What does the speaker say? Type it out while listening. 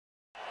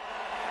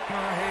My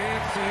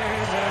head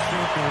says I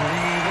should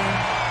believe it,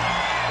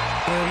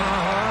 but my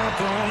heart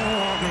don't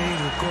want me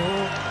to go.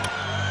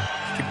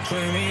 You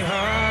play me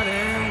hard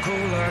and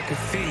cool like a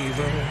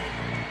fever,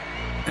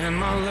 and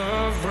my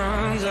love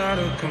runs out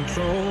of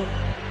control.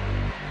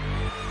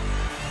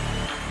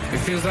 It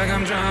feels like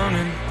I'm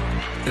drowning,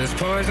 there's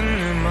poison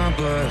in my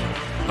blood.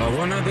 I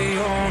wanna be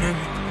owning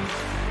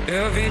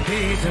every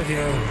piece of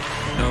you.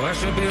 No, I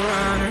should be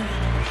running.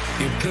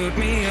 You put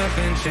me up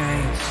in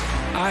chains,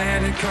 I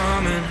had it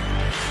coming.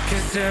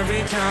 'Cause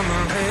every time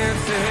my head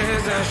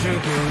says I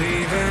should be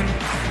leaving,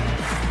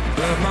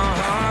 but my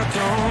heart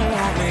don't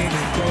want me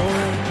to go.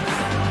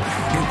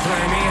 You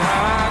play me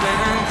hard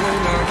and cool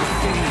like a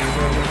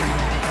fever,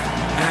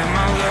 and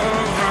my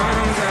love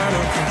runs out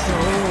of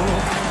control.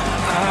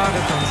 Out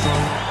of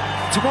control.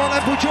 Tomorrow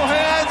night, put your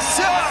hands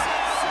up.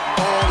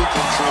 Out of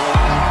control.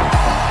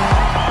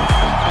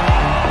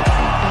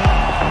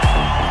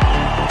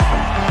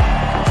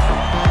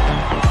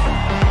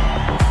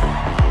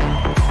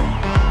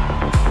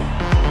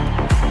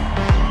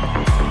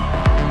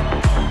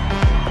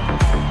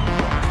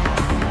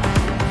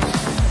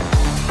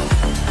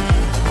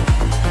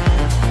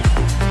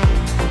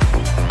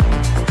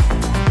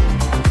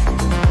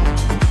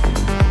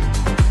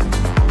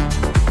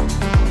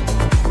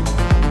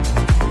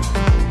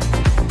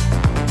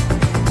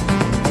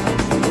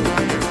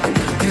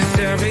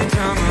 Every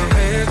time my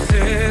head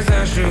says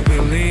I should be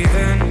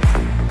leaving,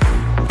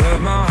 but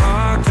my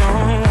heart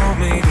don't want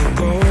me to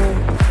go.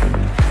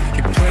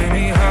 You play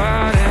me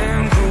hard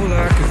and cool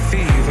like a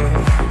fever,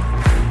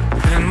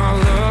 and my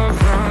love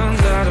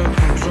runs out of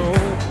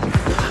control.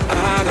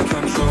 Out of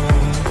control.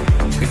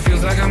 It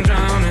feels like I'm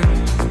drowning,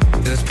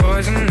 there's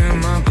poison in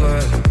my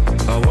blood.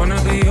 I wanna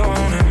be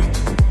owning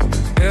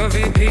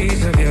every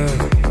piece of you.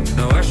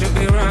 No, I should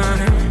be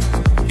running.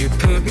 You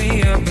put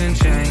me up in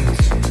chains,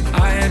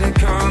 I had it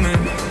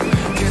coming.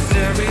 'Cause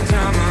every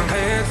time my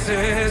head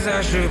says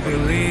I should be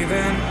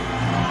leaving,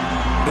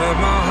 but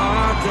my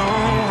heart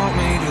don't want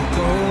me to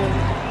go.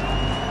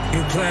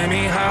 You play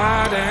me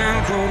hard and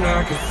cool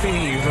like a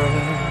fever,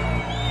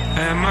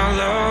 and my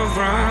love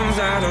runs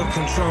out of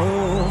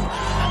control.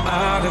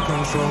 Out of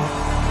control.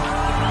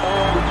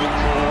 Out of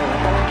control.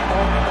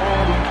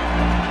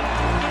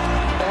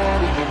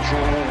 Out of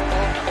control.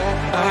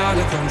 Out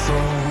of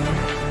control.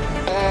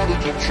 Out of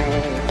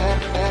control.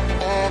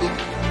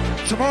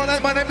 Tomorrow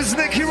night, my name is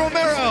Nicky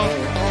Romero.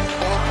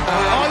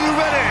 Are you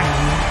ready?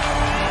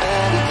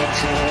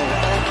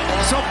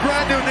 Some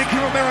brand new Nicky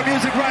Romero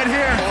music right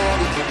here,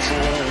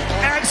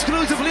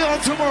 exclusively on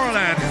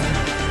Tomorrowland.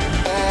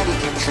 Out of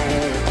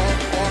control.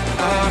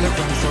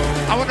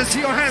 I want to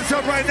see your hands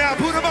up right now.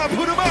 Put them up,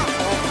 put them up.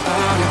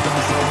 Out of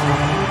control.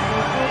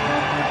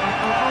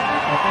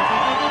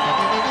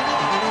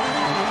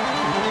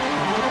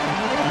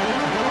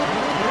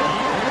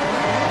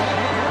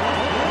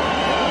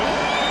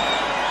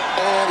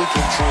 Out of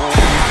control.